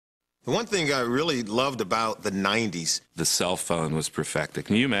The one thing I really loved about the 90s, the cell phone was perfected.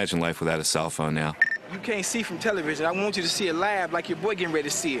 Can you imagine life without a cell phone now? You can't see from television. I want you to see it live like your boy getting ready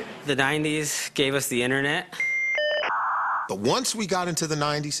to see it. The 90s gave us the internet. but once we got into the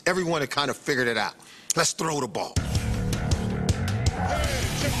 90s, everyone had kind of figured it out. Let's throw the ball.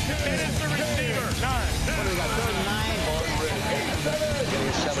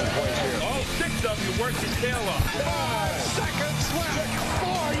 All 6 of you worked your tail off. 5 seconds left.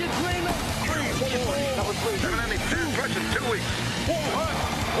 4, you dreaming. 3, 4, number 3. 792, pushing 2 weeks. 1.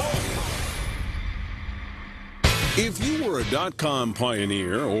 If you were a .com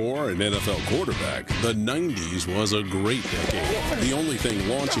pioneer or an NFL quarterback, the 90s was a great decade. The only thing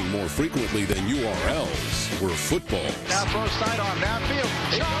launching more frequently than URLs were football. Now throw sidearm downfield.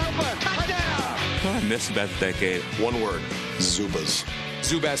 Sharp, touchdown. What I miss about the decade, one word, Zubaz.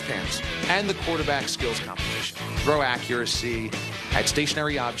 Zubaz pants and the quarterback skills competition. Throw accuracy at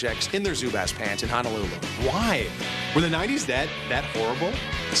stationary objects in their Zubaz pants in Honolulu. Why? Were the 90s that horrible?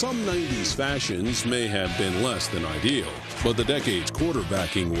 Some 90s fashions may have been less than ideal, but the decade's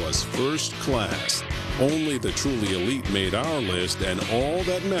quarterbacking was first class. Only the truly elite made our list, and all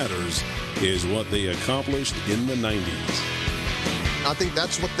that matters is what they accomplished in the 90s. I think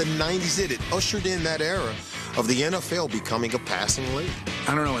that's what the 90s did. It ushered in that era of the NFL becoming a passing league.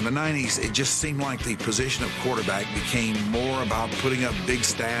 I don't know, in the 90s, it just seemed like the position of quarterback became more about putting up big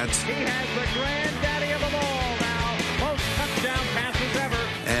stats. He has the granddaddy of them all now. Most touchdown passes ever.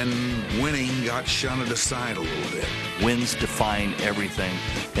 And winning got shunted aside a little bit. Wins define everything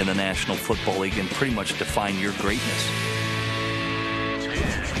in the National Football League and pretty much define your greatness.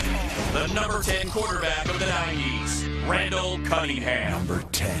 The number 10 quarterback of the 90s, Randall Cunningham. Number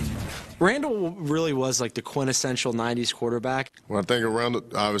 10. Randall really was like the quintessential 90s quarterback. When I think of Randall,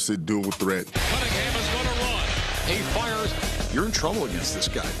 obviously dual threat. Cunningham is going to run. He fires. You're in trouble against this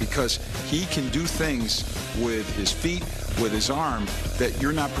guy because he can do things with his feet, with his arm, that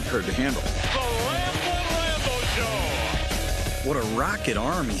you're not prepared to handle. The Rambo Show. What a rocket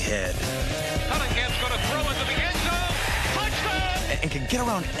arm he had. Cunningham's going to throw into the end zone. Touchdown! And can get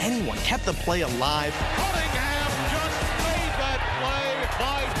around anyone, kept the play alive. Cunningham just made that play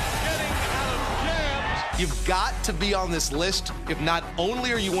by getting out of jams. You've got to be on this list if not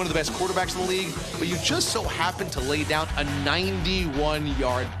only are you one of the best quarterbacks in the league, but you just so happen to lay down a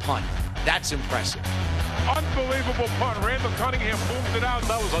 91-yard punt. That's impressive. Unbelievable punt. Randall Cunningham boomed it out.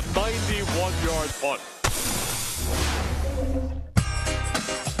 That was a 91-yard punt.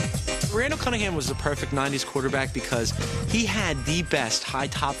 Randall Cunningham was the perfect 90s quarterback because he had the best high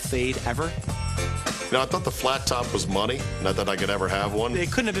top fade ever. You know, I thought the flat top was money, not that I could ever have one.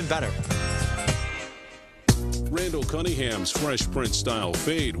 It couldn't have been better. Randall Cunningham's Fresh Prince-style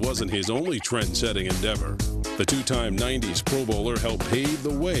fade wasn't his only trend-setting endeavor. The two-time 90s Pro Bowler helped pave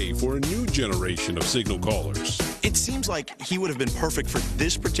the way for a new generation of signal callers. It seems like he would have been perfect for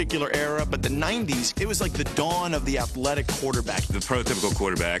this particular era, but the 90s, it was like the dawn of the athletic quarterback. The prototypical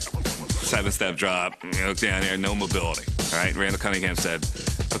quarterback, 7-step drop, look down there, no mobility. All right, Randall Cunningham said,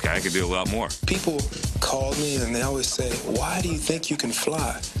 okay, I could do a lot more. People call me and they always say, why do you think you can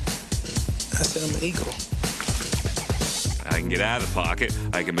fly? I said, I'm an eagle. I can get out of the pocket.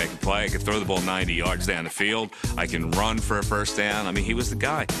 I can make a play. I can throw the ball 90 yards down the field. I can run for a first down. I mean, he was the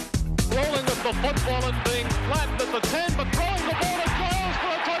guy. Rolling with the football and being flattened at the 10, but throwing the ball to Giles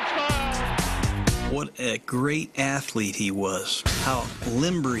for a touchdown. What a great athlete he was. How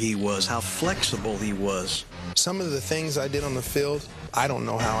limber he was. How flexible he was. Some of the things I did on the field, I don't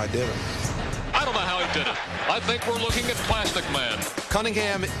know how I did them. I don't know how he did it. I think we're looking at Plastic Man.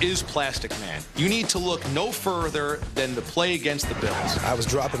 Cunningham is Plastic Man. You need to look no further than the play against the Bills. I was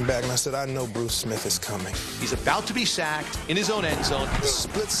dropping back and I said, I know Bruce Smith is coming. He's about to be sacked in his own end zone. The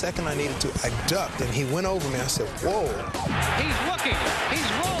split second I needed to, I ducked and he went over me. I said, whoa. He's looking. He's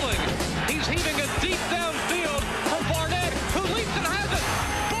rolling. He's heaving it deep downfield for Barnett, who leaps and has it.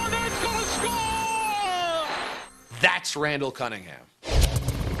 Barnett's going to score! That's Randall Cunningham.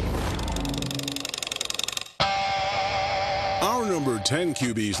 Our number 10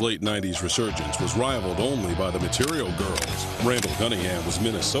 QB's late 90s resurgence was rivaled only by the Material Girls. Randall Cunningham was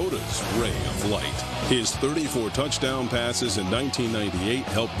Minnesota's ray of light. His 34 touchdown passes in 1998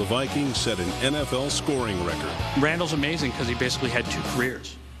 helped the Vikings set an NFL scoring record. Randall's amazing because he basically had 2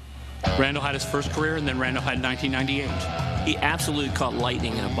 careers. Randall had his first career, and then Randall had 1998. He absolutely caught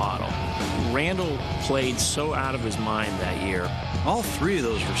lightning in a bottle. Randall played so out of his mind that year. All 3 of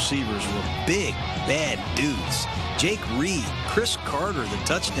those receivers were big, bad dudes. Jake Reed, Chris Carter, the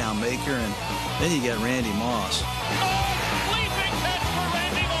touchdown maker, and then you got Randy Moss. Leaping catch for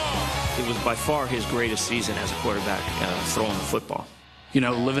Randy Moss. It was by far his greatest season as a quarterback throwing the football.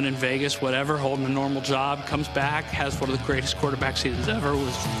 living in Vegas, whatever, holding a normal job, comes back, has one of the greatest quarterback seasons ever,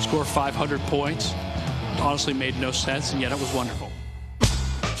 scored 500 points. Honestly made no sense, and yet it was wonderful.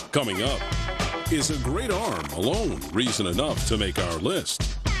 Coming up, is a great arm alone reason enough to make our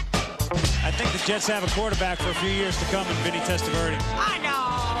list? I think the Jets have a quarterback for a few years to come in Vinny Testaverde. I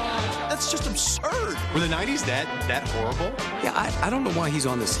know! That's just absurd. Were the 90s that horrible? Yeah, I don't know why he's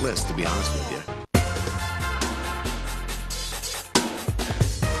on this list, to be honest with you.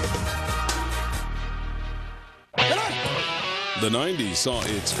 The 90s saw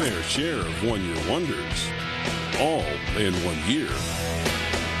its fair share of one-year wonders, all in 1 year.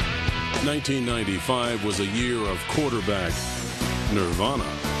 1995 was a year of quarterback nirvana.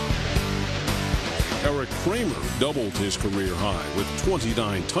 Eric Kramer doubled his career high with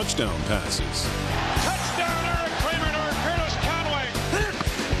 29 touchdown passes. Touchdown, Eric Kramer to Curtis Conway.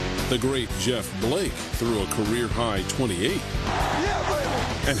 The great Jeff Blake threw a career high 28.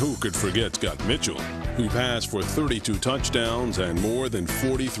 And who could forget Scott Mitchell, who passed for 32 touchdowns and more than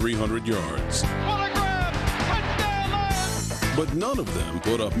 4,300 yards. What a grab! Touchdown, Lions! But none of them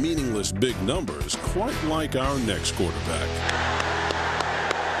put up meaningless big numbers quite like our next quarterback.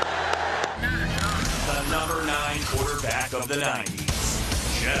 The number 9 quarterback of the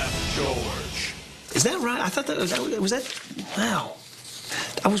 90s, Jeff George. Is that right? I thought that was that. Wow.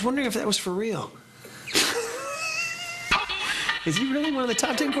 I was wondering if that was for real. Is he really one of the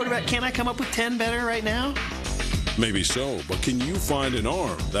top 10 quarterbacks? Can't I come up with 10 better right now? Maybe so, but can you find an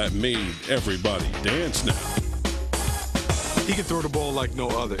arm that made everybody dance now? He can throw the ball like no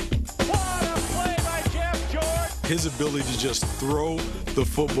other. What a play by Jeff George! His ability to just throw the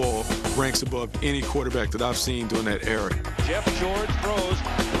football ranks above any quarterback that I've seen during that era. Jeff George throws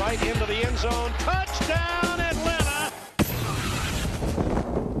right into the end zone. Touchdown, Atlanta!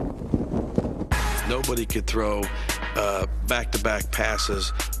 Nobody could throw back-to-back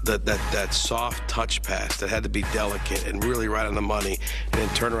passes, that soft touch pass that had to be delicate and really right on the money, and then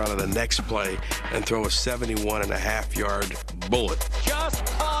turn around on the next play and throw a 71.5-yard bullet. Just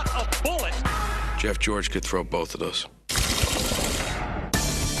caught a bullet. Jeff George could throw both of those.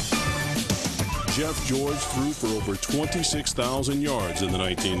 Jeff George threw for over 26,000 yards in the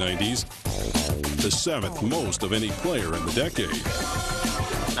 1990s, the 7th most of any player in the decade.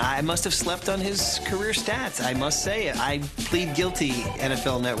 I must have slept on his career stats. I must say it. I plead guilty,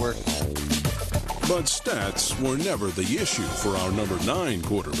 NFL Network. But stats were never the issue for our number 9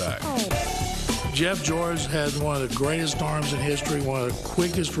 quarterback. Jeff George had one of the greatest arms in history, one of the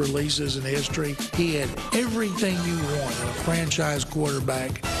quickest releases in history. He had everything you want in a franchise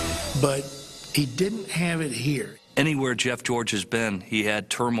quarterback, but he didn't have it here. Anywhere Jeff George has been, he had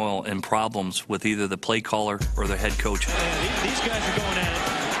turmoil and problems with either the play caller or the head coach. These guys are going at it.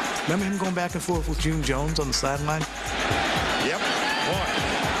 Remember him going back and forth with June Jones on the sideline? Yep. Boy.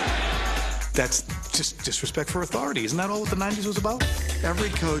 That's just disrespect for authority. Isn't that all what the 90s was about? Every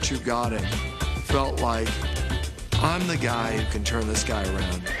coach who got him felt like, I'm the guy who can turn this guy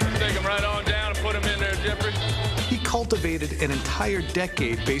around. Take him right on down and put him in there, Jeffrey. He cultivated an entire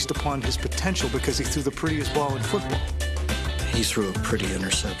decade based upon his potential because he threw the prettiest ball in football. He threw a pretty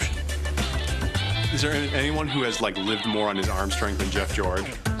interception. Is there anyone who has lived more on his arm strength than Jeff George?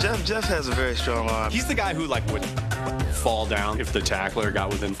 Jeff has a very strong arm. He's the guy who would fall down if the tackler got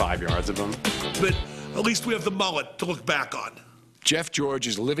within 5 yards of him. But at least we have the mullet to look back on. Jeff George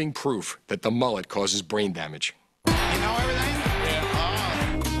is living proof that the mullet causes brain damage. You know everything?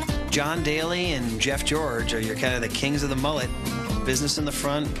 John Daly and Jeff George are your kind of the kings of the mullet. Business in the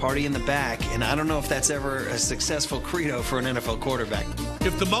front, party in the back. And I don't know if that's ever a successful credo for an NFL quarterback.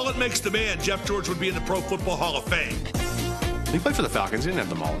 If the mullet makes the man, Jeff George would be in the Pro Football Hall of Fame. He played for the Falcons. He didn't have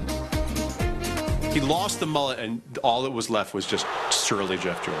the mullet. He lost the mullet, and all that was left was just surely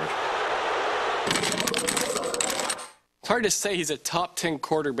Jeff George. It's hard to say he's a top 10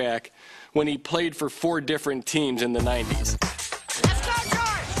 quarterback when he played for 4 different teams in the 90s.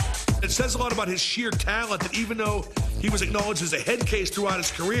 It says a lot about his sheer talent that even though he was acknowledged as a head case throughout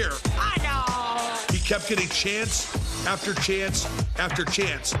his career, he kept getting chance after chance after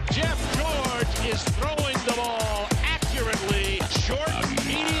chance. Jeff George is throwing the ball accurately, short,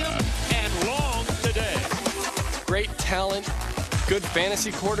 medium, and long today. Great talent, good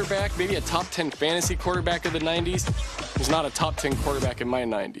fantasy quarterback, maybe a top 10 fantasy quarterback of the 90s. He's not a top 10 quarterback in my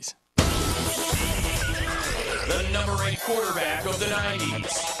 90s. The number 8 quarterback of the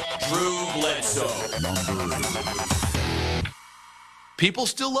 90s, Drew Bledsoe. People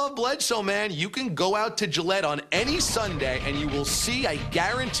still love Bledsoe, man. You can go out to Gillette on any Sunday and you will see, I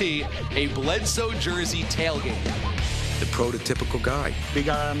guarantee, a Bledsoe jersey tailgate. the prototypical guy. Big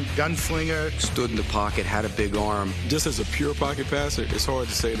arm, gunslinger. Stood in the pocket, had a big arm. Just as a pure pocket passer, it's hard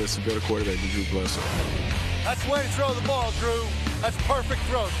to say that's a better quarterback than Drew Bledsoe. That's the way to throw the ball, Drew. That's a perfect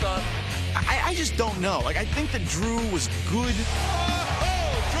throw, son. I just don't know. Like, I think that Drew was good.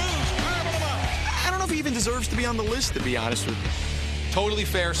 I don't know if he even deserves to be on the list, to be honest with you. Totally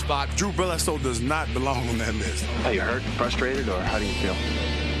fair spot. Drew Bledsoe does not belong on that list. Are you hurt, frustrated, or how do you feel?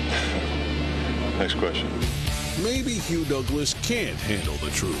 Next question. Maybe Hugh Douglas can't handle the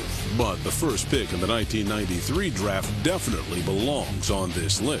truth, but the first pick in the 1993 draft definitely belongs on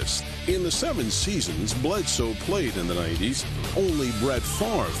this list. In the 7 seasons Bledsoe played in the 90s, only Brett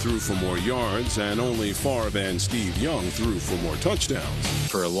Favre threw for more yards, and only Favre and Steve Young threw for more touchdowns.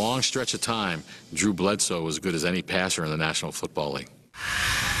 For a long stretch of time, Drew Bledsoe was as good as any passer in the National Football League.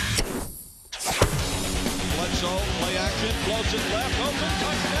 Bledsoe, play action, floats it left, open,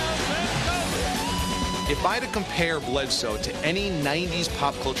 touchdown, If I had to compare Bledsoe to any 90s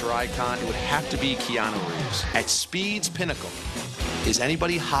pop culture icon, it would have to be Keanu Reeves. At speed's pinnacle, is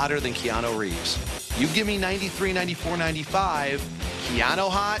anybody hotter than Keanu Reeves? You give me 93, 94, 95, Keanu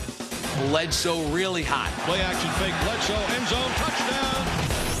hot, Bledsoe really hot. Play action fake, Bledsoe, end zone, touchdown.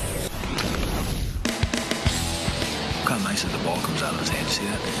 Look how nice that the ball comes out of his hand. See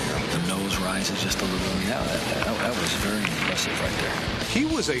that? The nose rises just a little. Yeah, that was very impressive right there. He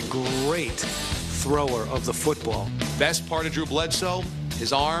was a great thrower of the football. Best part of Drew Bledsoe,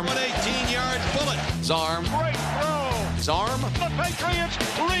 his arm. 18-yard bullet. His arm. Great throw. His arm. The Patriots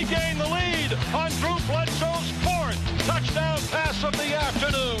regain the lead on Drew Bledsoe's 4th touchdown pass of the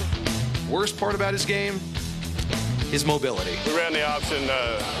afternoon. Worst part about his game, his mobility. We ran the option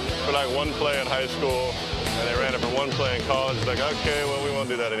for like one play in high school, and they ran it for one play in college. It's like, okay, well, we won't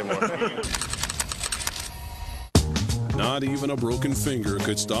do that anymore. Not even a broken finger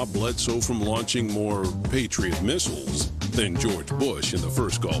could stop Bledsoe from launching more Patriot missiles than George Bush in the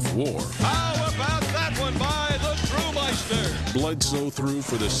first Gulf War. How about that one by the Brewmeister? Bledsoe threw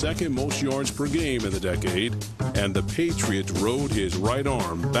for the 2nd most yards per game in the decade, and the Patriots rode his right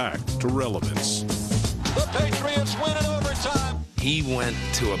arm back to relevance. The Patriots win in overtime. He went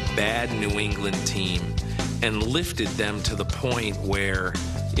to a bad New England team and lifted them to the point where,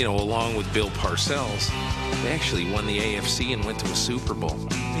 you know, along with Bill Parcells, they actually won the AFC and went to a Super Bowl.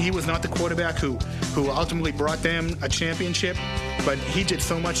 He was not the quarterback who ultimately brought them a championship, but he did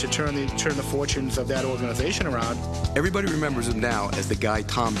so much to turn the fortunes of that organization around. Everybody remembers him now as the guy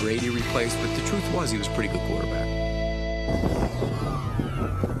Tom Brady replaced, but the truth was he was a pretty good quarterback.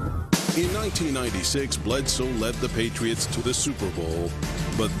 In 1996, Bledsoe led the Patriots to the Super Bowl,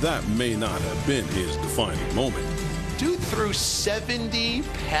 but that may not have been his defining moment. Dude threw 70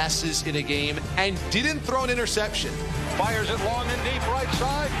 passes in a game and didn't throw an interception. Fires it long and deep right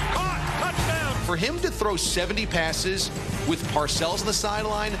side. Caught. Touchdown. For him to throw 70 passes with Parcells on the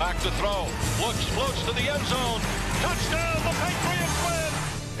sideline. Back to throw. Looks, floats to the end zone. Touchdown. The Patriots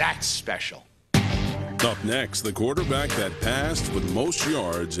win. That's special. Up next, the quarterback that passed with most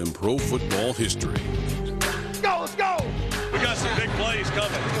yards in pro football history. Let's go. We got some big plays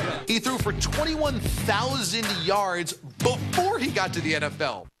coming. He threw for 21,000 yards before he got to the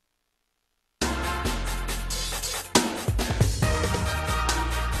NFL.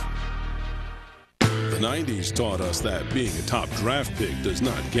 The 90s taught us that being a top draft pick does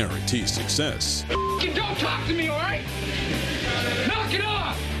not guarantee success. Don't talk to me, all right? Knock it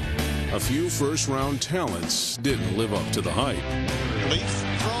off. A few first-round talents didn't live up to the hype. Leaf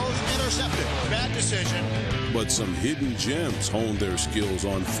throws, intercepted. Bad decision. But some hidden gems honed their skills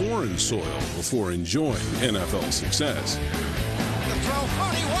on foreign soil before enjoying NFL success. The throw,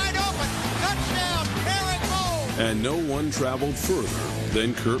 Purdy wide open. Touchdown, Eric Moe. And no one traveled further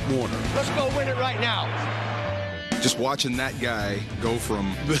than Kurt Warner. Let's go win it right now. Just watching that guy go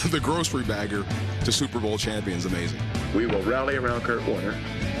from the grocery bagger to Super Bowl champion is amazing. We will rally around Kurt Warner,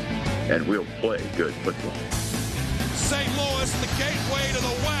 and we'll play good football. St. Louis, the gateway to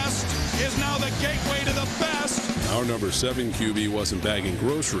the West, is now the gateway to the best. Our number 7 QB wasn't bagging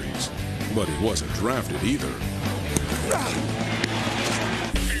groceries, but he wasn't drafted either.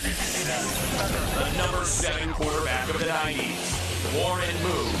 The number 7 quarterback of the 90s, Warren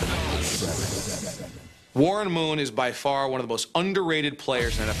Moon. Warren Moon is by far one of the most underrated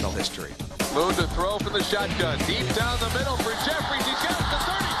players in NFL history. Moon to throw from the shotgun. Deep down the middle for Jeffries. He gets the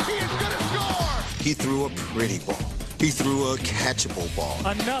 30. He is going to score. He threw a pretty ball. He threw a catchable ball.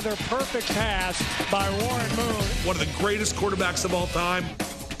 Another perfect pass by Warren Moon. One of the greatest quarterbacks of all time.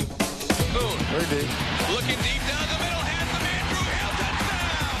 Moon. Looking deep down the middle. Has the man Drew Hill.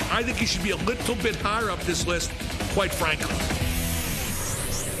 Touchdown. I think he should be a little bit higher up this list, quite frankly.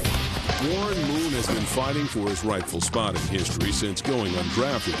 Warren Moon has been fighting for his rightful spot in history since going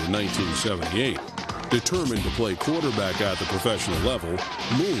undrafted in 1978. Determined to play quarterback at the professional level,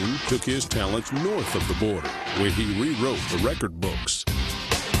 Moon took his talents north of the border, where he rewrote the record books.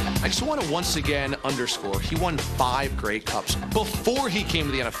 I just want to once again underscore, he won 5 Grey Cups before he came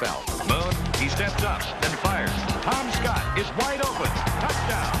to the NFL. Moon, he steps up and fires. Tom Scott is wide open.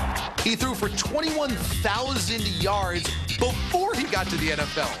 Touchdown. He threw for 21,000 yards before he got to the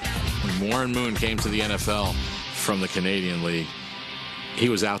NFL. When Warren Moon came to the NFL from the Canadian League, he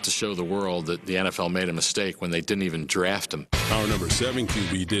was out to show the world that the NFL made a mistake when they didn't even draft him. Our number 7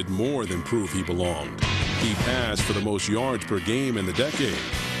 QB did more than prove he belonged. He passed for the most yards per game in the decade.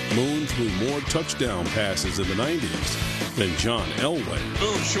 Moon threw more touchdown passes in the 90s than John Elway.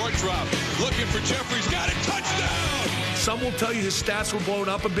 Moon, short drop. Looking for Jeffries. Got it. Touchdown! Some will tell you his stats were blown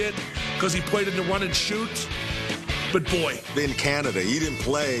up a bit because he played in the run and shoot. But boy. In Canada, he didn't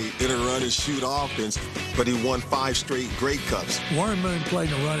play in a run and shoot offense, but he won 5 straight Grey Cups. Warren Moon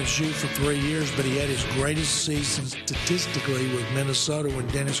played in a run and shoot for 3 years, but he had his greatest season statistically with Minnesota when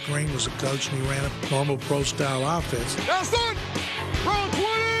Dennis Green was a coach and he ran a normal pro-style offense. That's it! Round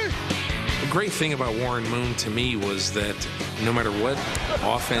 20! The great thing about Warren Moon to me was that no matter what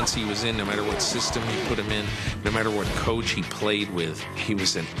offense he was in, no matter what system he put him in, no matter what coach he played with, he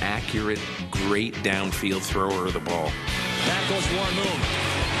was an accurate, great downfield thrower of the ball. Back goes Warren Moon.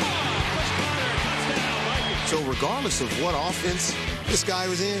 So regardless of what offense this guy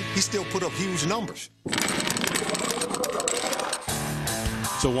was in, he still put up huge numbers.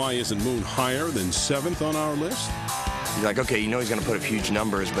 So why isn't Moon higher than 7th on our list? You're like, okay, you know he's going to put up huge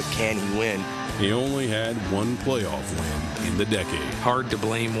numbers, but can he win? He only had 1 playoff win in the decade. Hard to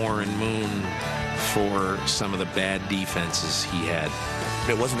blame Warren Moon for some of the bad defenses he had.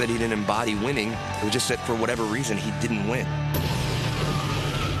 It wasn't that he didn't embody winning. It was just that for whatever reason, he didn't win.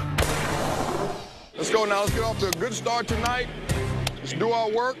 Let's go now. Let's get off to a good start tonight. Let's do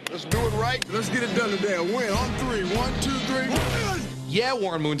our work. Let's do it right. Let's get it done today. A win on 3. 1, 2, 3. Yeah,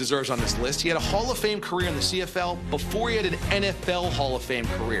 Warren Moon deserves on this list. He had a Hall of Fame career in the CFL before he had an NFL Hall of Fame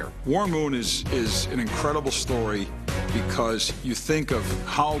career. Warren Moon is an incredible story because you think of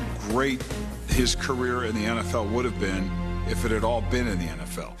how great his career in the NFL would have been if it had all been in the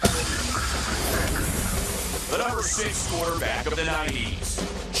NFL. The number 6 quarterback of the 90s,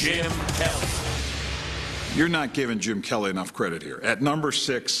 Jim Kelly. You're not giving Jim Kelly enough credit here. At number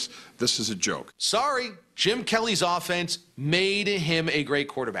 6, this is a joke. Sorry, Jim Kelly's offense made him a great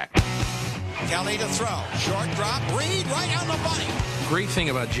quarterback. Kelly to throw. Short drop. Reed right on the money. Great thing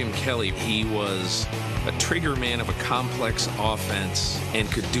about Jim Kelly, he was a trigger man of a complex offense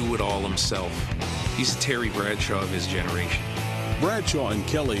and could do it all himself. He's Terry Bradshaw of his generation. Bradshaw and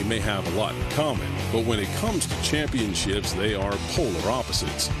Kelly may have a lot in common, but when it comes to championships, they are polar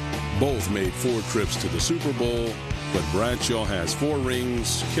opposites. Both made 4 trips to the Super Bowl, but Bradshaw has 4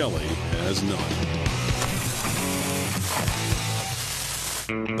 rings, Kelly has none.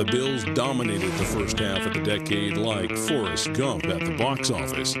 The Bills dominated the first half of the decade like Forrest Gump at the box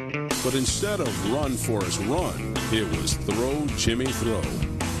office. But instead of run, Forrest, run, it was throw, Jimmy, throw.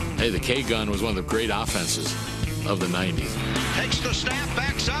 Hey, the K-gun was one of the great offenses of the 90s. Takes the snap,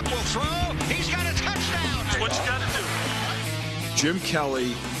 backs up, will throw. He's got a touchdown. That's what you got to do. Jim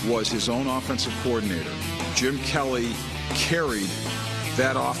Kelly was his own offensive coordinator. Jim Kelly carried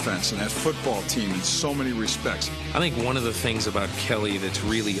that offense and that football team in so many respects. I think one of the things about Kelly that's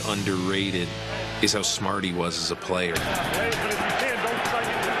really underrated is how smart he was as a player.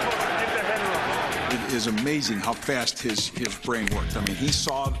 It is amazing how fast his brain worked. I mean, he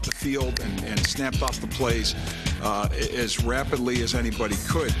saw the field and snapped off the plays as rapidly as anybody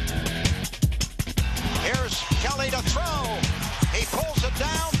could. Here's Kelly to throw. He pulls it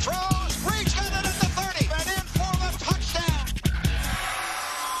down, throws, Reed's got it at the 30, and in for the touchdown.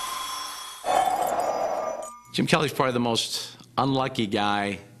 Jim Kelly's probably the most unlucky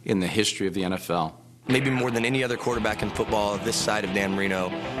guy in the history of the NFL. Maybe more than any other quarterback in football this side of Dan Marino,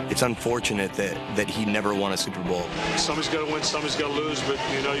 it's unfortunate that he never won a Super Bowl. Somebody's got to win, somebody's got to lose, but,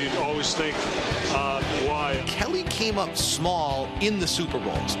 you know, you always think, why? Kelly came up small in the Super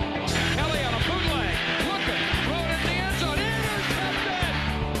Bowls. Kelly on a bootleg. Looking. Throw it in the end zone.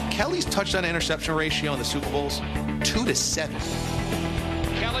 Intercepted. Kelly's touchdown-interception ratio in the Super Bowls, 2 to 7.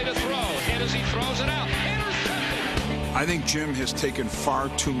 Kelly to throw. Hit as he throws it out. Intercepted. I think Jim has taken far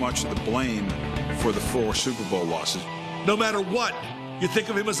too much of the blame for the 4 Super Bowl losses. No matter what, you think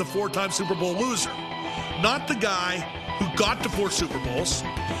of him as a 4-time Super Bowl loser. Not the guy who got to 4 Super Bowls,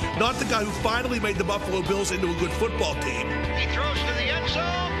 not the guy who finally made the Buffalo Bills into a good football team. He throws to the end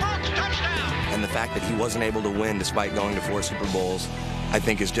zone. Brooks, touchdown. And the fact that he wasn't able to win despite going to 4 Super Bowls I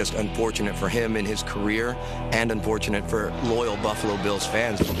think is just unfortunate for him in his career and unfortunate for loyal Buffalo Bills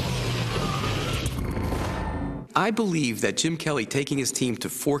fans. I believe that Jim Kelly taking his team to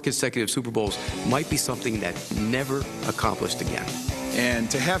 4 consecutive Super Bowls might be something that never accomplished again.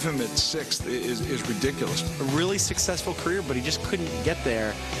 And to have him at 6th is ridiculous. A really successful career, but he just couldn't get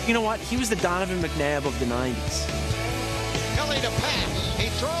there. You know what? He was the Donovan McNabb of the 90s. Kelly to pass. He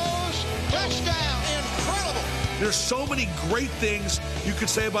throws. Touchdown. Incredible. There's so many great things you could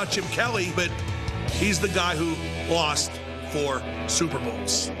say about Jim Kelly, but he's the guy who lost 4 Super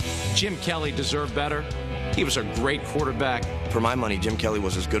Bowls. Jim Kelly deserved better. He was a great quarterback. For my money, Jim Kelly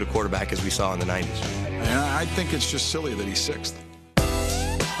was as good a quarterback as we saw in the 90s. And I think it's just silly that he's 6th.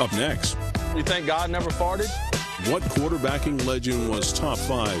 Up next. You think God never farted? What quarterbacking legend was top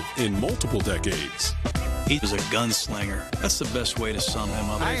 5 in multiple decades? He was a gunslinger. That's the best way to sum him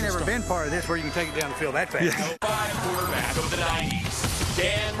up. I ain't never been part of this where you can take it down the field that fast. Yeah. 5 quarterback of the 90s,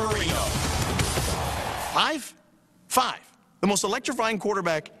 Dan Marino. 5? 5. The most electrifying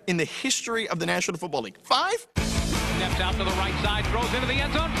quarterback in the history of the National Football League. 5? Steps out to the right side, throws into the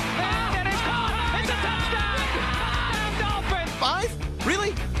end zone, and it's caught! It's a touchdown! Dolphins! 5?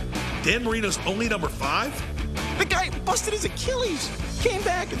 Really? Dan Marino's only number 5? The guy busted his Achilles, came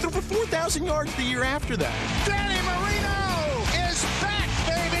back and threw for 4,000 yards the year after that. Danny Marino is back,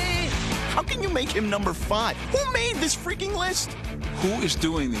 baby! How can you make him number 5? Who made this freaking list? Who is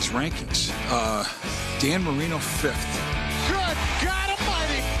doing these rankings? Dan Marino 5th. Good God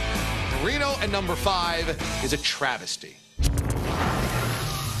Almighty! Marino at number 5 is a travesty.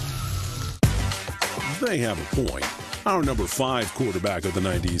 They have a point. Our number 5 quarterback of the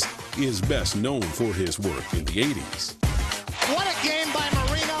 90s is best known for his work in the 80s. What a game by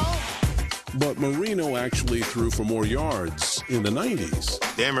Marino! But Marino actually threw for more yards in the 90s.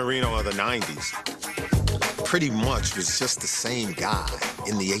 Dan Marino of the 90s pretty much was just the same guy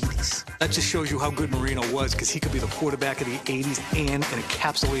in the 80s. That just shows you how good Marino was, because he could be the quarterback of the 80s and an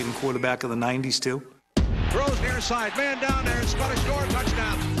encapsulating quarterback of the 90s, too. Throws near side, man down there, Scottish door,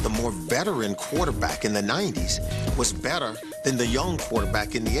 touchdown. The more veteran quarterback in the 90s was better than the young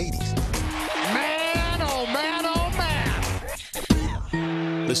quarterback in the 80s. Man, oh man, oh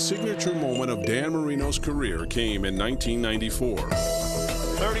man! The signature moment of Dan Marino's career came in 1994.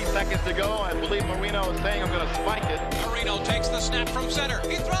 30 seconds to go. I believe Marino is saying I'm going to spike it. Marino takes the snap from center.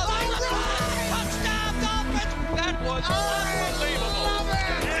 He throws it. Touchdown, Dolphins! That was unbelievable.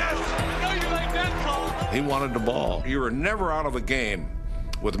 Yes. I know you like that call. He wanted the ball. You were never out of a game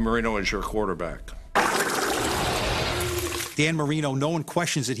with Marino as your quarterback. Dan Marino, no one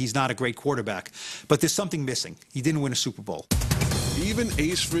questions that he's not a great quarterback, but there's something missing. He didn't win a Super Bowl. Even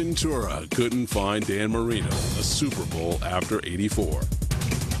Ace Ventura couldn't find Dan Marino a Super Bowl after '84.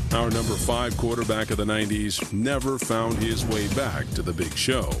 Our number 5 quarterback of the 90s never found his way back to the big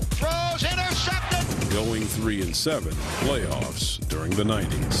show. Throws intercepted. Going 3-7 in playoffs during the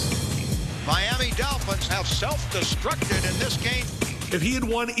 90s. Miami Dolphins have self-destructed in this game. If he had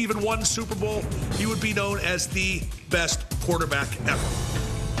won even one Super Bowl, he would be known as the best quarterback ever.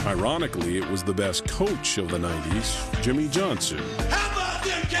 Ironically, it was the best coach of the 90s, Jimmy Johnson,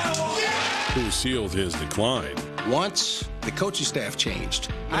 who sealed his decline. Once the coaching staff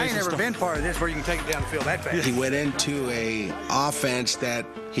changed. I ain't never been part of this where you can take it down the field that fast. He went into a offense that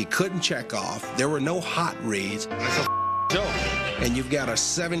he couldn't check off. There were no hot reads. That's a joke. And you've got a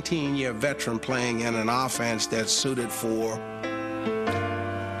 17-year veteran playing in an offense that's suited for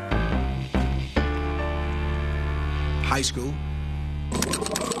high school.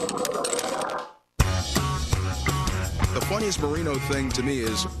 The funniest Marino thing to me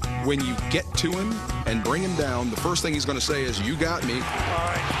is when you get to him and bring him down, the first thing he's going to say is, "You got me." All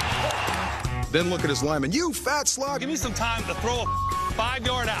right. Then look at his lineman. "You fat slug." Give me some time to throw a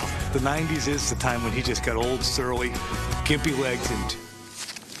 5-yard out. The 90s is the time when he just got old, surly, gimpy legs, and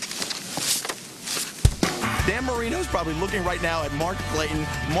Dan Marino's probably looking right now at Mark Clayton,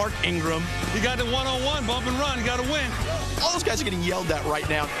 Mark Ingram. You got the one-on-one, bump and run. You got to win. All those guys are getting yelled at right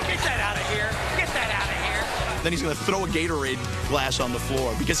now. Get that out of here. Get that out of here. Then he's going to throw a Gatorade glass on the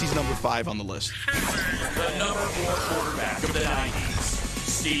floor because he's number 5 on the list. The number 4 quarterback of the 90s,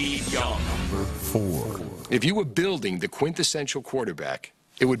 Steve Young. Number 4. If you were building the quintessential quarterback,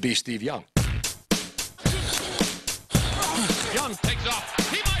 it would be Steve Young. Young takes off.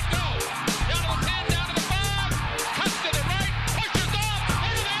 He might go. Down to the 10, down to the 5. Cuts to the right. Pushes off.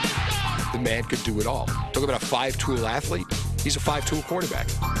 Into the end zone. The man could do it all. Talk about a 5-tool athlete. He's a 5-tool quarterback.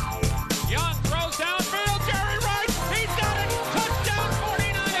 Young throws downfield. Jerry Rice. He's got it. Touchdown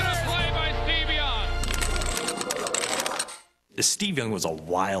 49. And a play by Steve Young. Steve Young was a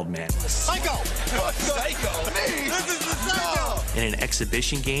wild man. Psycho! Psycho! This is the psycho! In an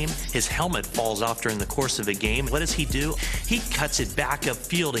exhibition game, his helmet falls off during the course of a game. What does he do? He cuts it back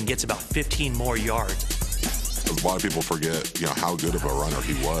upfield and gets about 15 more yards. A lot of people forget, how good of a runner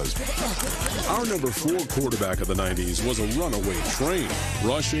he was. Our number 4 quarterback of the 90s was a runaway train,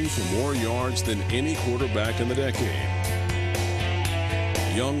 rushing for more yards than any quarterback in the decade.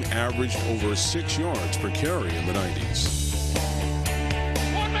 Young averaged over 6 yards per carry in the 90s.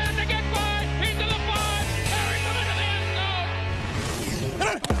 One man to get by, into the 5, carries him into the end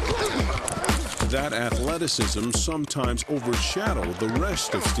zone. That athleticism sometimes overshadowed the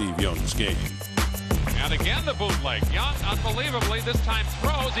rest of Steve Young's game. And again the bootleg. Young, unbelievably, this time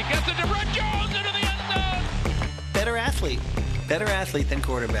throws. He gets it to Brett Jones into the end zone. Better athlete than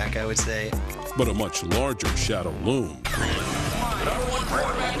quarterback, I would say. But a much larger shadow loomed. Number 1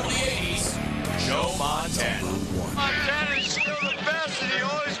 quarterback of the 80s, Joe Montana. Montana is still the best, and he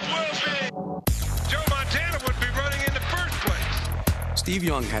always will be. Joe Montana would be running in the first place. Steve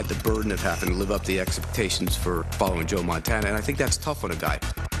Young had the burden of having to live up to the expectations for following Joe Montana, and I think that's tough on a guy.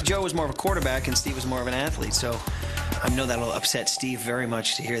 Joe was more of a quarterback and Steve was more of an athlete, so I know that'll upset Steve very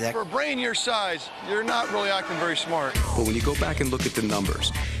much to hear that. For a brain your size, you're not really acting very smart. But when you go back and look at the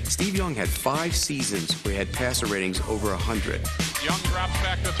numbers, Steve Young had 5 seasons where he had passer ratings over 100. Young drops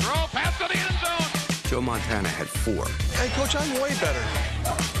back to throw, pass to the end zone. Joe Montana had 4. Hey, Coach, I'm way better.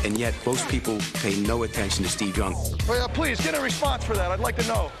 And yet, most people pay no attention to Steve Young. Well, please, get a response for that. I'd like to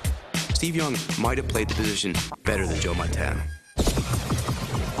know. Steve Young might have played the position better than Joe Montana.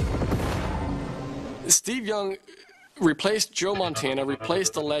 Steve Young replaced Joe Montana,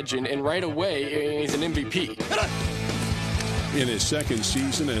 replaced the legend, and right away, he's an MVP. In his second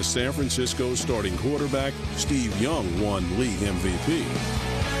season as San Francisco's starting quarterback, Steve Young won league MVP.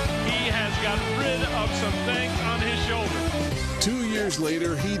 He has got rid of some things on his shoulder. 2 years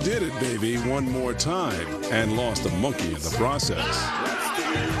later, he did it, baby, one more time, and lost a monkey in the process.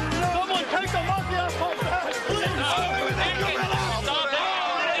 Someone take the monkey off my back, please!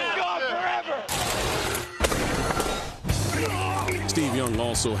 Steve Young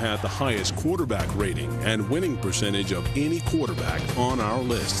also had the highest quarterback rating and winning percentage of any quarterback on our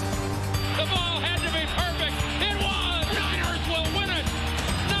list. The ball had to be perfect. It was. Niners will win it.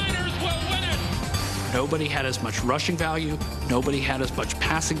 Niners will win it. Nobody had as much rushing value, nobody had as much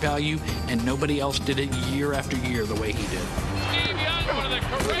passing value, and nobody else did it year after year the way he did. Steve Young, one of the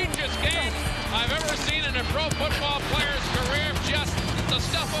courageous games I've ever seen in a pro football player's career. Just the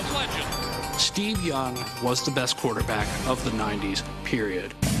stuff of legend. Steve Young was the best quarterback of the 90s,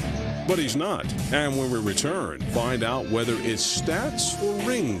 period. But he's not. And when we return, find out whether it's stats or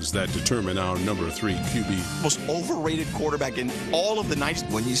rings that determine our number 3 QB. Most overrated quarterback in all of the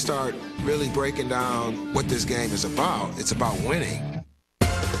 90s. When you start really breaking down what this game is about, it's about winning.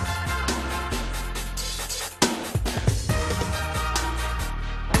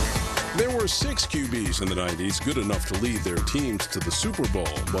 There were 6 QBs in the 90s good enough to lead their teams to the Super Bowl,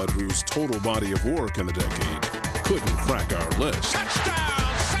 but whose total body of work in the decade couldn't crack our list.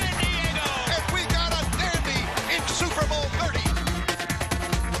 Touchdown, San Diego! And we got a dandy in Super Bowl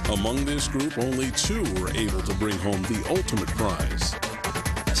 30. Among this group, only 2 were able to bring home the ultimate prize.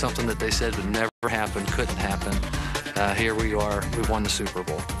 Something that they said would never happen, couldn't happen. Here we are, we won the Super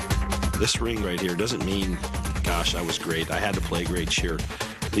Bowl. This ring right here doesn't mean, gosh, I was great. I had to play great cheer.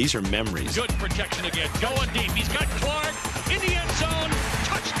 These are memories. Good protection again. Going deep. He's got Clark in the end zone.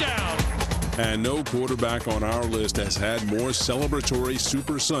 Touchdown. And no quarterback on our list has had more celebratory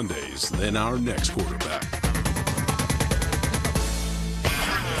Super Sundays than our next quarterback.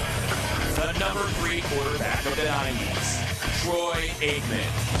 The number 3 quarterback of the 90s, Troy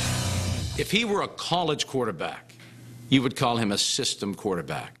Aikman. If he were a college quarterback, you would call him a system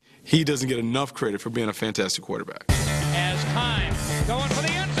quarterback. He doesn't get enough credit for being a fantastic quarterback. As time going for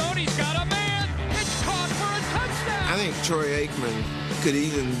the end zone, he's got a man. It's caught for a touchdown. I think Troy Aikman could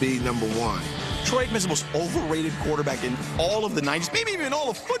even be number 1. Troy Aikman's the most overrated quarterback in all of the 90s, maybe even all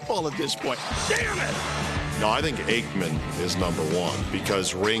of football at this point. Damn it! No, I think Aikman is number 1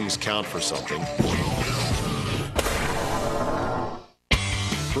 because rings count for something.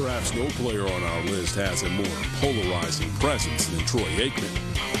 Perhaps no player on our list has a more polarizing presence than Troy Aikman.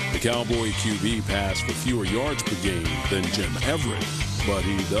 The Cowboy QB passed for fewer yards per game than Jim Everett, but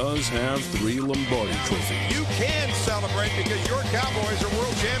he does have 3 Lombardi trophies. You can celebrate because your Cowboys are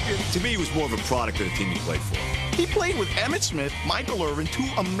world champions. To me, he was more of a product of the team he played for. He played with Emmitt Smith, Michael Irvin, 2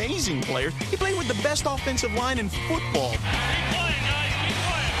 amazing players. He played with the best offensive line in football. Keep playing, guys. Keep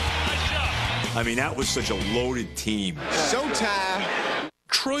playing. Nice job. I mean, that was such a loaded team. Showtime.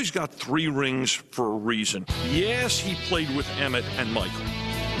 Troy's got 3 rings for a reason. Yes, he played with Emmett and Michael,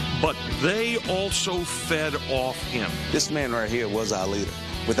 but they also fed off him. This man right here was our leader.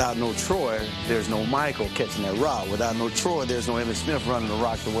 Without no Troy, there's no Michael catching that rock. Without no Troy, there's no Emmitt Smith running the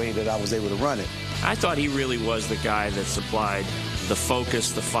rock the way that I was able to run it. I thought he really was the guy that supplied the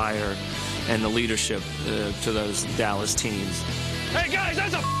focus, the fire, and the leadership to those Dallas teams. Hey, guys,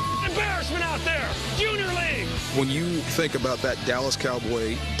 that's a embarrassment out there. Junior League. When you think about that Dallas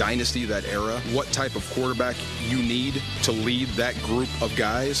Cowboy dynasty, that era, what type of quarterback you need to lead that group of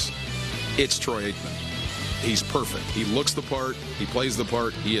guys, it's Troy Aikman. He's perfect. He looks the part, he plays the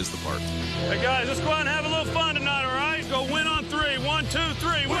part, he is the part. Hey, guys, let's go out and have a little fun tonight, all right? Go win on 3. 1, 2,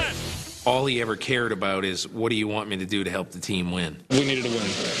 3, win. All he ever cared about is, what do you want me to do to help the team win? We needed to win,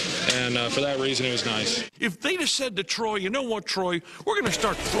 and for that reason, it was nice. If they'd have said to Troy, you know what, Troy, we're going to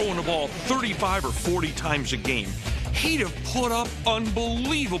start throwing the ball 35 or 40 times a game, he'd have put up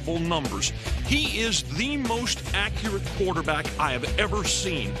unbelievable numbers. He is the most accurate quarterback I have ever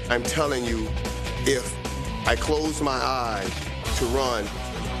seen. I'm telling you, if I closed my eyes to run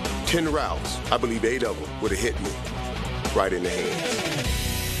 10 routes, I believe 8 of them would have hit me right in the hands.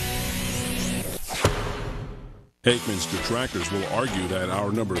 Aikman's detractors will argue that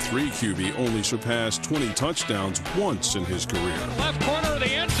our number 3 QB only surpassed 20 touchdowns once in his career. Left corner of the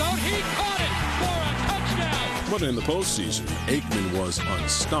end zone, he caught it for a touchdown. But in the postseason, Aikman was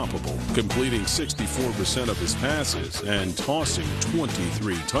unstoppable, completing 64% of his passes and tossing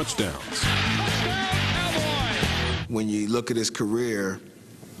 23 touchdowns. When you look at his career,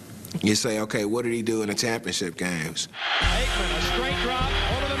 you say, okay, what did he do in the championship games? Aikman, a straight drop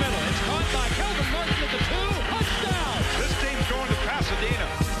over the middle. It's caught by Kelvin Martin at the 2. Touchdown. This team's going to Pasadena.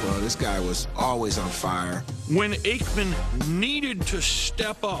 Well, this guy was always on fire. When Aikman needed to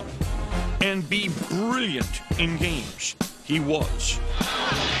step up and be brilliant in games, he was.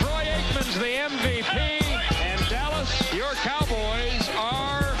 Troy Aikman's the MVP, and Dallas, your Cowboys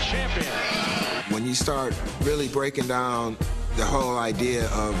are champions. When you start really breaking down the whole idea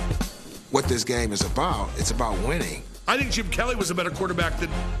of what this game is about, it's about winning. I think Jim Kelly was a better quarterback than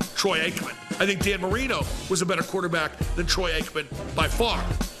Troy Aikman. I think Dan Marino was a better quarterback than Troy Aikman by far.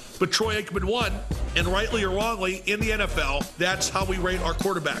 But Troy Aikman won, and rightly or wrongly, in the NFL, that's how we rate our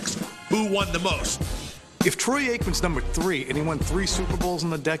quarterbacks. Who won the most? If Troy Aikman's number 3 and he won 3 Super Bowls in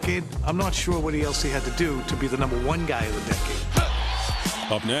the decade, I'm not sure what else he had to do to be the number 1 guy of the decade.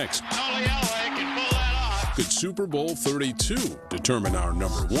 Up next, could Super Bowl 32 determine our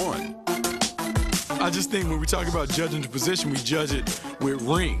number 1? I just think when we talk about judging the position, we judge it with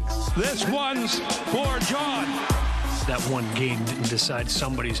rings. This one's for John. That one game didn't decide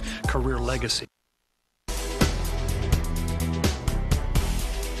somebody's career legacy.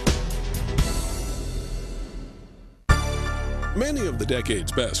 Many of the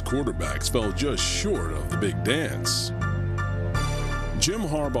decade's best quarterbacks fell just short of the big dance. Jim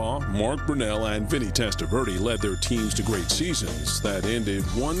Harbaugh, Mark Brunell, and Vinny Testaverde led their teams to great seasons that ended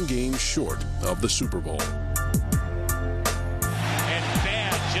 1 game short of the Super Bowl. And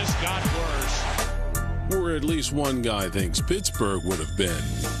bad just got worse. Where at least one guy thinks Pittsburgh would have been,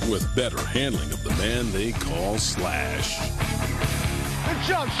 with better handling of the man they call Slash. Good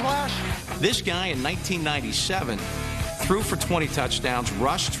job, Slash. This guy in 1997 threw for 20 touchdowns,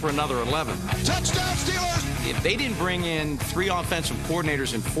 rushed for another 11. Touchdown, Steelers! If they didn't bring in 3 offensive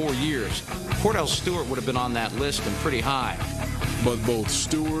coordinators in 4 years, Cordell Stewart would have been on that list and pretty high. But both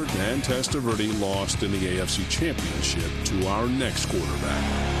Stewart and Testaverde lost in the AFC Championship to our next quarterback.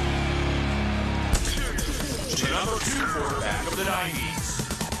 The number 2 quarterback of the 90s,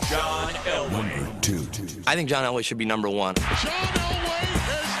 John Elway. Number 2. I think John Elway should be number 1. John Elway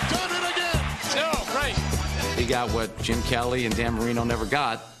has done it again. No, right. He got what Jim Kelly and Dan Marino never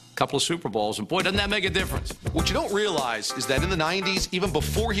got, a couple of Super Bowls, and boy, doesn't that make a difference. What you don't realize is that in the 90s, even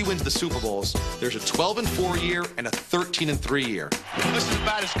before he wins the Super Bowls, there's a 12-4 year and a 13-3 year. This is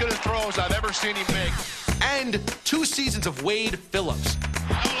about as good a throw as I've ever seen him make. And 2 seasons of Wade Phillips.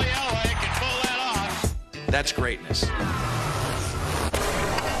 Only Elway can pull that off. That's greatness.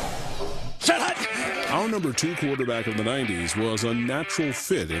 Our number 2 quarterback of the 90s was a natural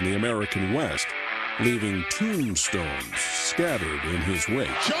fit in the American West, leaving tombstones scattered in his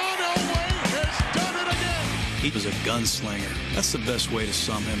wake. John Elway has done it again. He was a gunslinger. That's the best way to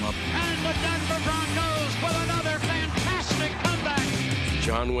sum him up. And the Denver Broncos with another fantastic comeback.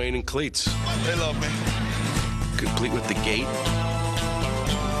 John Wayne and cleats. They love me. Complete with the gait.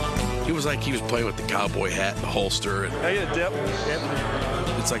 He was like he was playing with the cowboy hat and the holster. And Hey, a dip.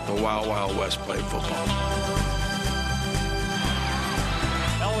 it's like the Wild Wild West playing football.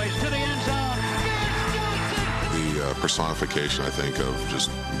 Elway to the end zone. The personification, I think, of just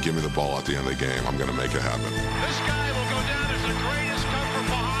give me the ball at the end of the game. I'm going to make it happen. This guy will go down as the greatest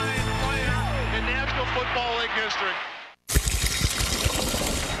come-from-behind player in National Football League history.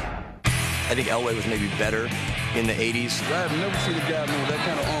 I think Elway was maybe better in the 80s. I've never seen a guy move that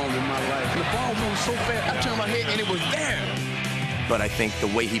kind of arm in my life. The ball moved so fast, I turned my head and it was there. But I think the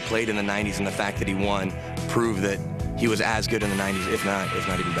way he played in the 90s and the fact that he won proved that he was as good in the 90s, if not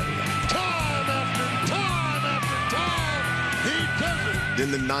even better than. Time after time after time, he does it.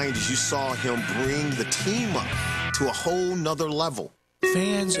 Then the 90s, you saw him bring the team up to a whole nother level.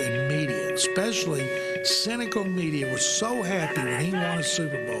 Fans and media, especially cynical media, were so happy when he won a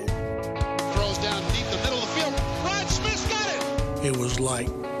Super Bowl. Throws down deep the middle of the field. Rod Smith's got it. It was like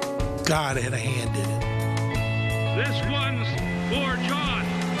God had a hand in it. This one's for John.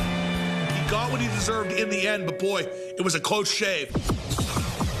 He got what he deserved in the end, but boy, it was a close shave.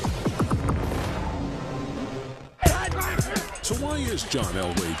 So why is John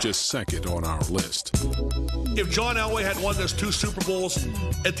Elway just second on our list? If John Elway had won those 2 Super Bowls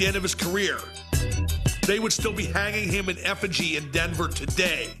at the end of his career, they would still be hanging him in effigy in Denver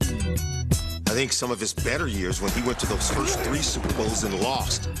today. I think some of his better years when he went to those first 3 Super Bowls and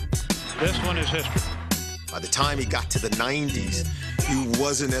lost. This one is history. By the time he got to the 90s, he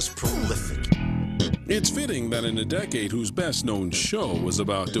wasn't as prolific. It's fitting that in a decade whose best-known show was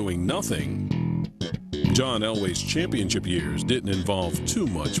about doing nothing, John Elway's championship years didn't involve too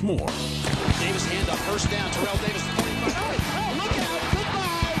much more. Davis handoff, first down. Terrell Davis, 45. Oh, look out.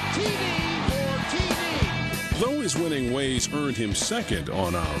 Goodbye. TD for TD. Though his winning ways earned him second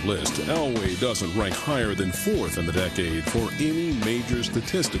on our list, Elway doesn't rank higher than 4th in the decade for any major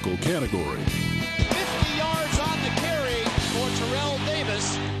statistical category. 50 yards on the carry for Terrell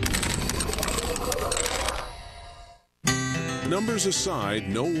Davis. Numbers aside,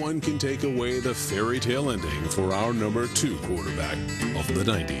 no one can take away the fairy tale ending for our number 2 quarterback of the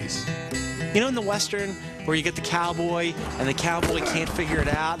 90s. You know, in the Western, where you get the cowboy, and the cowboy can't figure it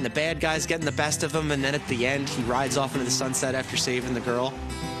out, and the bad guy's getting the best of him, and then at the end, he rides off into the sunset after saving the girl?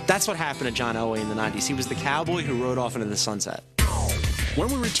 That's what happened to John Elway in the 90s. He was the cowboy who rode off into the sunset. When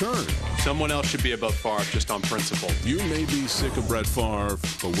we return, someone else should be above Favre just on principle. You may be sick of Brett Favre,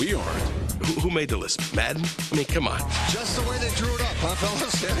 but we aren't. Who made the list? Madden? I mean, come on. Just the way they drew it up, huh,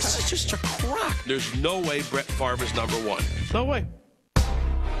 fellas? This is just a crock. There's no way Brett Favre is number 1. No way.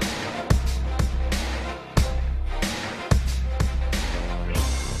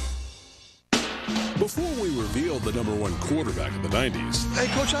 Before we reveal the number 1 quarterback of the 90s, Hey,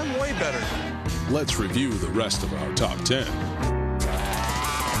 Coach, I'm way better. let's review the rest of our top 10.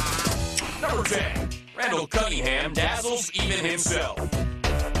 Number 10, Randall Cunningham dazzles even himself.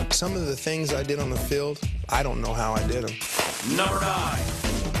 Some of the things I did on the field, I don't know how I did them. Number 9,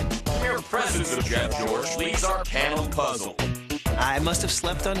 mere presence of Jeff George leaves our panel puzzled. I must have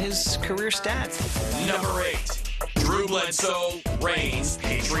slept on his career stats. Number 8, Drew Bledsoe rains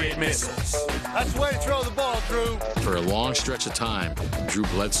Patriot missiles. That's the way to throw the ball, Drew. For a long stretch of time, Drew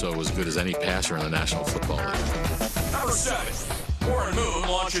Bledsoe was as good as any passer in the National Football League. Number 7, Warren Moon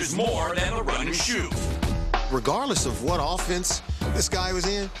launches more than the run and shoot. Regardless of what offense this guy was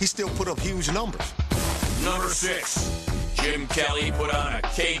in, he still put up huge numbers. Number 6, Jim Kelly put on a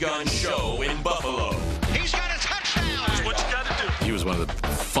K-Gun show in Buffalo. He's got a touchdown. That's what you got to do. He was one of the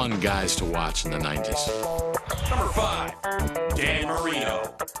fun guys to watch in the 90s. Number 5, Dan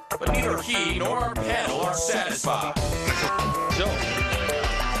Marino. But neither he nor our panel are satisfied. So,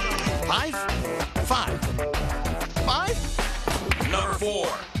 5? 5? Number 4,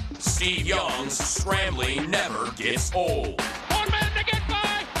 Steve Young's scrambling never gets old. One man to get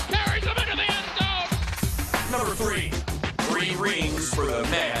by, carries him into the end zone. Number 3, 3 rings for the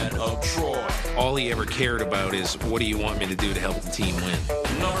man of Troy. All he ever cared about is, what do you want me to do to help the team win?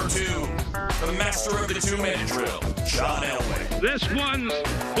 Number 2, the master of the 2-minute drill, John Elway. This one's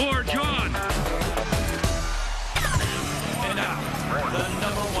for John. And now, the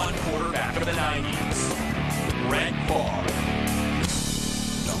number 1 quarterback of the 90s, Brett Favre.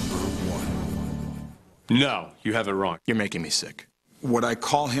 No, you have it wrong. You're making me sick. Would I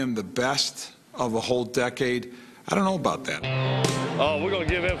call him the best of a whole decade? I don't know about that. Oh, we're going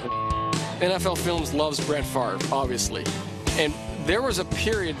to give him. NFL Films loves Brett Favre, obviously. And there was a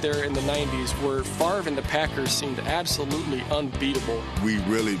period there in the 90s where Favre and the Packers seemed absolutely unbeatable. We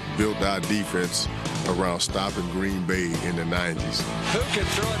really built our defense around stopping Green Bay in the 90s. Who can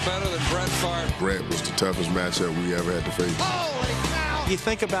throw it better than Brett Favre? Brett was the toughest matchup we ever had to face. You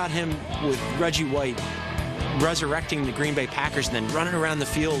think about him with Reggie White resurrecting the Green Bay Packers and then running around the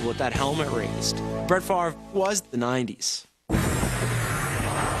field with that helmet raised. Brett Favre was the 90s.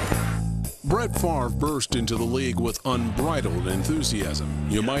 Brett Favre burst into the league with unbridled enthusiasm.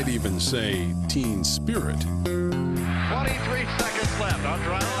 You might even say teen spirit. 23 seconds left. I'll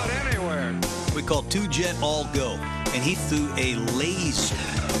drive it anywhere. We called two-jet all go, and he threw a laser.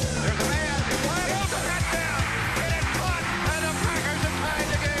 There's a man wide open, touchdown, and it's caught, and the Packers have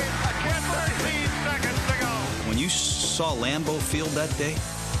tied the game. A 13 seconds to go. When you saw Lambeau Field that day,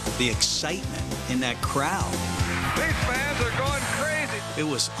 the excitement in that crowd. These fans are going crazy. It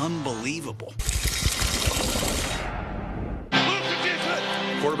was unbelievable.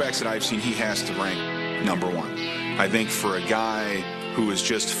 Quarterbacks that I've seen, he has to rank number one. I think for a guy who is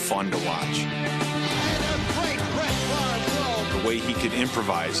just fun to watch. The way he could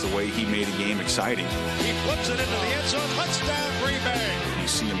improvise, the way he made a game exciting. He flips it into the end zone. Touchdown, Green Bay. You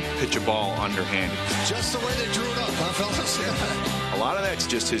see him pitch a ball underhanded. Just the way they drew it up, huh, fellas? A lot of that's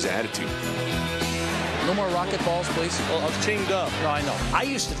just his attitude. No more rocket balls, please. Well, I've teamed up. No, I know. I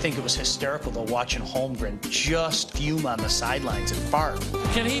used to think it was hysterical, though, watching Holmgren just fume on the sidelines at Favre.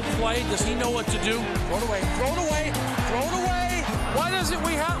 Can he play? Does he know what to do? Throw it away. Throw it away. Throw it away.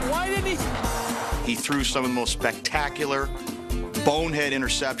 Why didn't he? He threw some of the most spectacular bonehead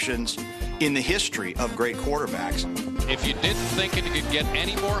interceptions in the history of great quarterbacks. If you didn't think it could get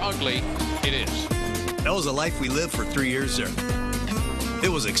any more ugly, it is. That was a life we lived for 3 years there. It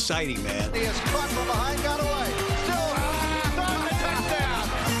was exciting, man. He is caught from behind, got away. Still on the touchdown.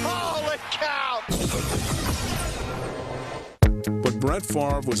 Holy cow. But Brett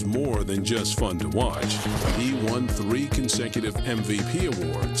Favre was more than just fun to watch. He won 3 consecutive MVP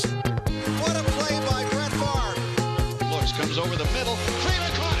awards. What a play by Brett Favre. Looks, comes over the middle.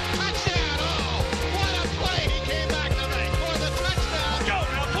 Cleveland caught it. Touchdown. Oh, what a play. He came back to make for the touchdown. Go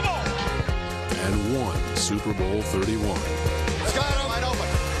now, come on. And won Super Bowl 31. Scott wide open.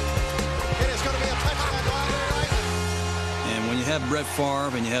 It is going to be a touchdown right. And when you have Brett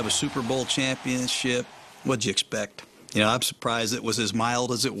Favre and you have a Super Bowl championship, what'd you expect? You know, I'm surprised it was as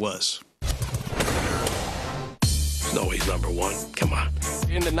mild as it was. No, he's number one. Come on.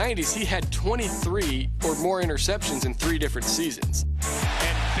 In the 90s, he had 23 or more interceptions in 3 different seasons.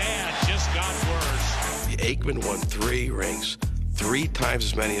 And bad just got worse. Aikman won 3 rings, 3 times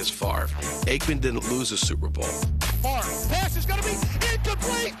as many as Favre. Aikman didn't lose a Super Bowl. Favre, pass is going to be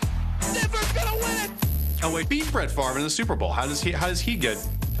incomplete. Denver's going to win it. Oh, wait, beat Brett Favre in the Super Bowl. How does he get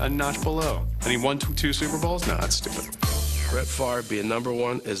a notch below? And he won 2 Super Bowls? No, that's stupid. Brett Favre being number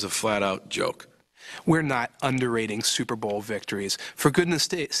one is a flat-out joke. We're not underrating Super Bowl victories. For goodness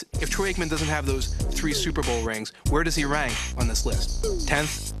sakes, if Troy Aikman doesn't have those 3 Super Bowl rings, where does he rank on this list?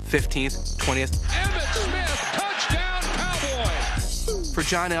 10th, 15th, 20th? Emmitt Smith, touchdown Cowboys. For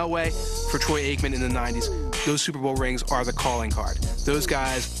John Elway, for Troy Aikman in the 90s, those Super Bowl rings are the calling card. Those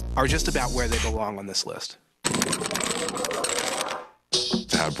guys are just about where they belong on this list.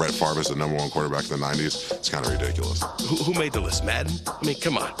 To have Brett Favre as the number one quarterback in the 90s, it's kind of ridiculous. Who made the list? Madden? I mean,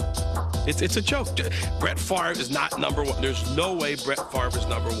 come on. It's a joke. Brett Favre is not number one. There's no way Brett Favre is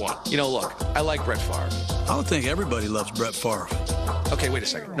number one. You know, look, I like Brett Favre. I would think everybody loves Brett Favre. Okay, wait a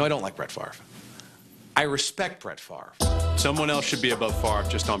second. No, I don't like Brett Favre. I respect Brett Favre. Someone else should be above Favre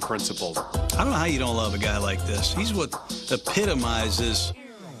just on principle. I don't know how you don't love a guy like this. He's what epitomizes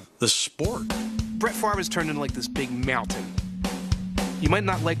the sport. Brett Favre has turned into like this big mountain. You might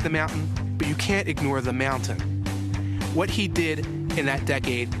not like the mountain, but you can't ignore the mountain. What he did in that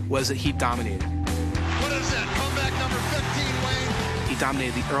decade was that he dominated. What is that? Comeback number 15, Wayne. He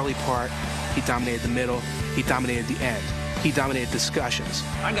dominated the early part. He dominated the middle. He dominated the end. He dominated discussions.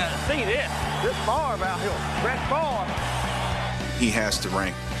 I got to see this. This Favre out here. Brett Favre. He has to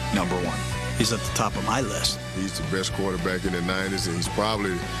rank number one. He's at the top of my list. He's the best quarterback in the 90s, and he's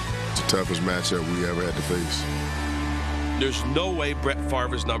probably the toughest matchup we ever had to face. There's no way Brett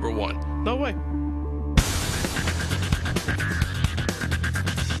Favre is number one. No way.